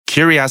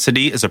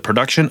Curiosity is a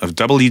production of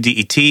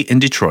WDET in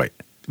Detroit.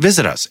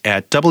 Visit us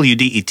at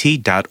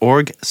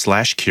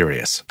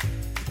wdet.org/curious.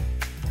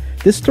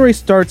 This story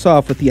starts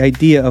off with the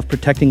idea of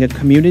protecting a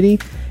community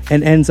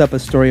and ends up a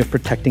story of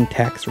protecting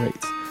tax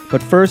rates.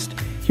 But first,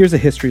 here's a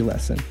history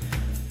lesson.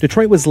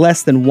 Detroit was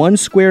less than 1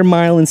 square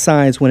mile in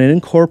size when it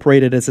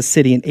incorporated as a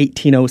city in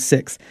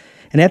 1806.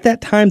 And at that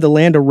time, the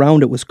land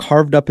around it was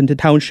carved up into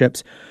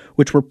townships,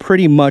 which were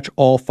pretty much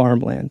all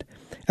farmland.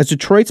 As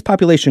Detroit's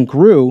population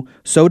grew,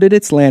 so did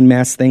its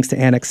landmass thanks to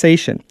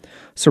annexation.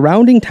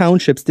 Surrounding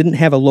townships didn't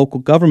have a local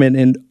government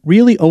and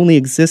really only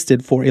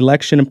existed for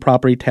election and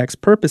property tax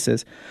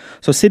purposes,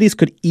 so cities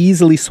could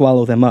easily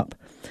swallow them up.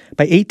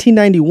 By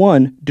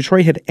 1891,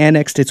 Detroit had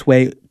annexed its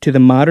way to the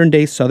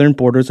modern-day southern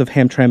borders of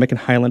Hamtramck and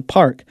Highland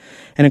Park,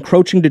 and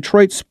encroaching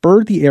Detroit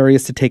spurred the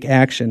areas to take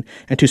action,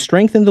 and to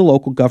strengthen the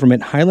local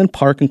government, Highland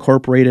Park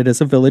incorporated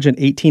as a village in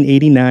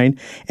 1889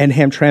 and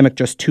Hamtramck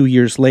just 2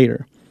 years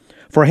later.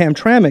 For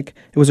Hamtramck,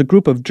 it was a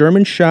group of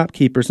German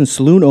shopkeepers and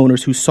saloon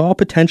owners who saw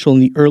potential in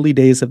the early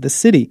days of the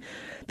city.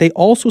 They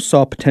also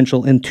saw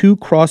potential in 2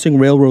 crossing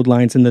railroad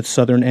lines in the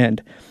southern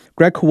end.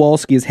 Greg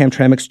Kowalski is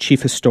Hamtramck's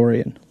chief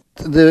historian.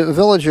 The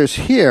villagers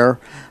here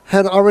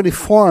had already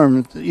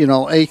formed,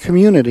 a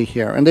community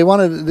here, and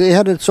they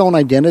had its own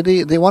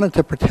identity. They wanted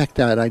to protect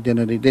that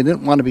identity. They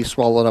didn't want to be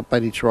swallowed up by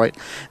Detroit,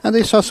 and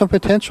they saw some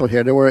potential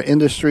here. There were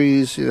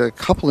industries, a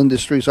couple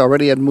industries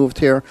already had moved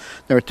here.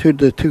 There were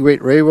the two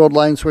great railroad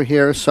lines were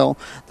here, so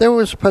there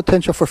was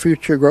potential for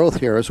future growth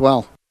here as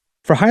well.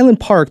 For Highland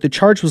Park, the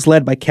charge was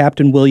led by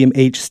Captain William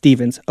H.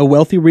 Stevens, a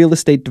wealthy real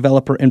estate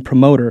developer and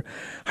promoter.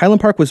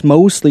 Highland Park was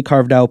mostly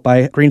carved out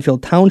by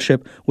Greenfield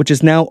Township, which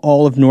is now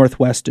all of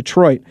northwest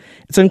Detroit.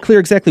 It's unclear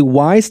exactly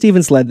why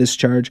Stevens led this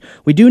charge.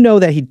 We do know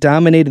that he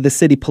dominated the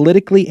city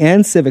politically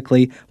and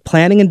civically,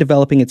 planning and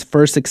developing its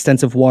first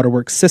extensive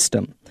waterworks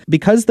system.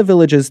 Because the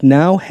villages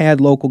now had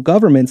local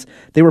governments,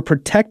 they were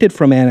protected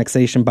from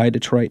annexation by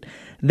Detroit.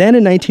 Then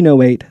in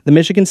 1908, the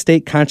Michigan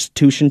State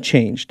Constitution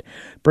changed,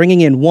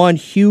 bringing in one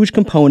huge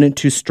component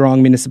to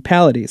strong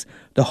municipalities,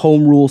 the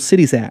Home Rule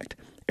Cities Act.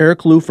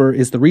 Eric Lufer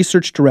is the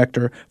research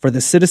director for the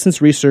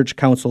Citizens Research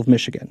Council of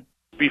Michigan.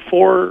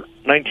 Before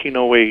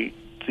 1908,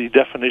 the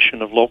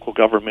definition of local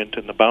government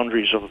and the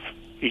boundaries of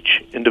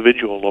each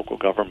individual local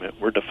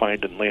government were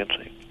defined in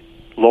Lansing.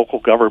 Local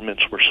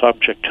governments were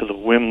subject to the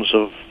whims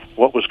of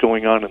what was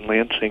going on in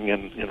Lansing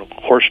and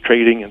horse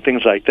trading and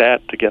things like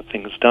that to get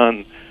things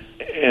done.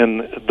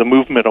 And the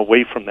movement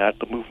away from that,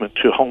 the movement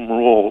to home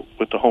rule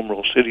with the Home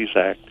Rule Cities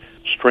Act,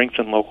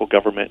 strengthened local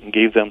government and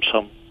gave them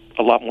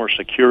a lot more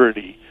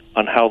security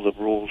on how the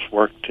rules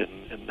worked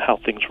and how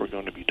things were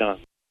going to be done.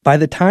 By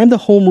the time the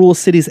Home Rule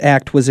Cities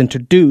Act was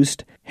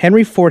introduced,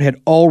 Henry Ford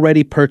had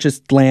already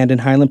purchased land in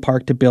Highland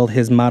Park to build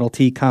his Model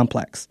T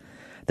complex.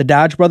 The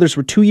Dodge brothers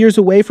were 2 years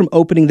away from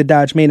opening the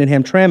Dodge Main in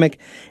Hamtramck,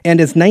 and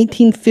as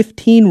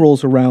 1915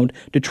 rolls around,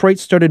 Detroit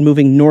started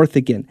moving north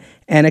again,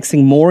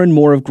 annexing more and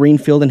more of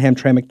Greenfield and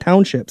Hamtramck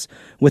townships.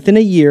 Within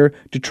a year,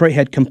 Detroit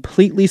had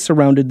completely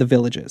surrounded the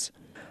villages.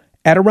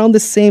 At around the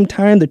same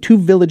time, the 2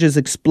 villages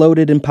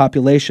exploded in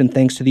population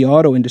thanks to the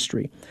auto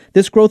industry.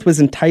 This growth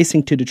was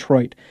enticing to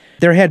Detroit.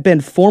 There had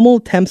been formal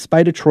attempts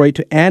by Detroit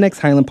to annex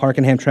Highland Park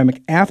and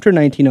Hamtramck after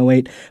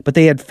 1908, but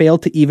they had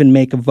failed to even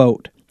make a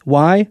vote.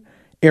 Why?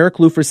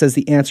 Eric Lufer says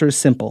the answer is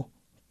simple: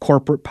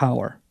 corporate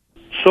power.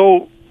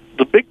 So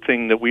the big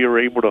thing that we were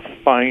able to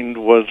find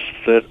was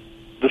that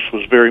this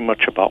was very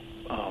much about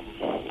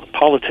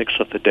politics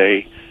of the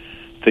day,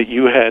 that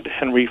you had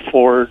Henry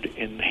Ford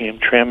in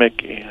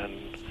Hamtramck and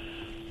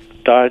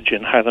Dodge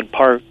in Highland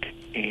Park,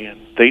 and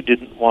they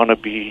didn't want to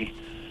be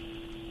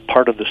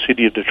part of the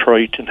city of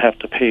Detroit and have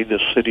to pay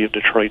the city of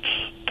Detroit's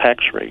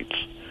tax rates.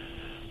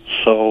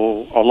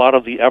 So a lot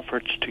of the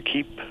efforts to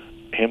keep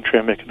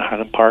Hamtramck and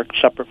Highland Park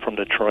separate from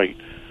Detroit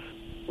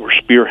were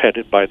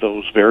spearheaded by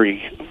those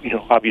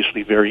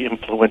obviously very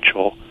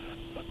influential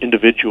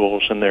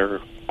individuals and their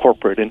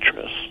corporate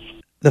interests.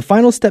 The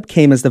final step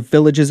came as the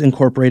villages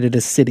incorporated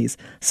as cities,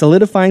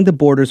 solidifying the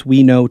borders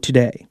we know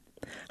today.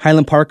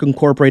 Highland Park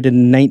incorporated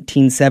in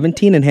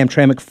 1917 and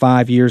Hamtramck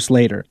 5 years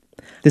later.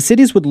 The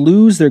cities would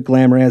lose their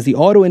glamour as the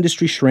auto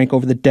industry shrank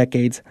over the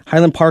decades,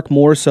 Highland Park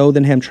more so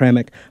than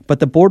Hamtramck, but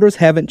the borders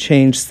haven't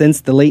changed since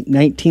the late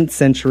 19th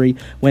century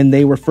when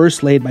they were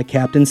first laid by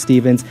Captain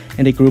Stevens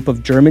and a group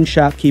of German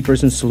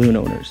shopkeepers and saloon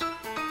owners.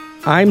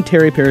 I'm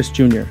Terry Parris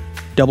Jr.,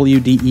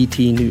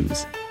 WDET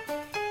News.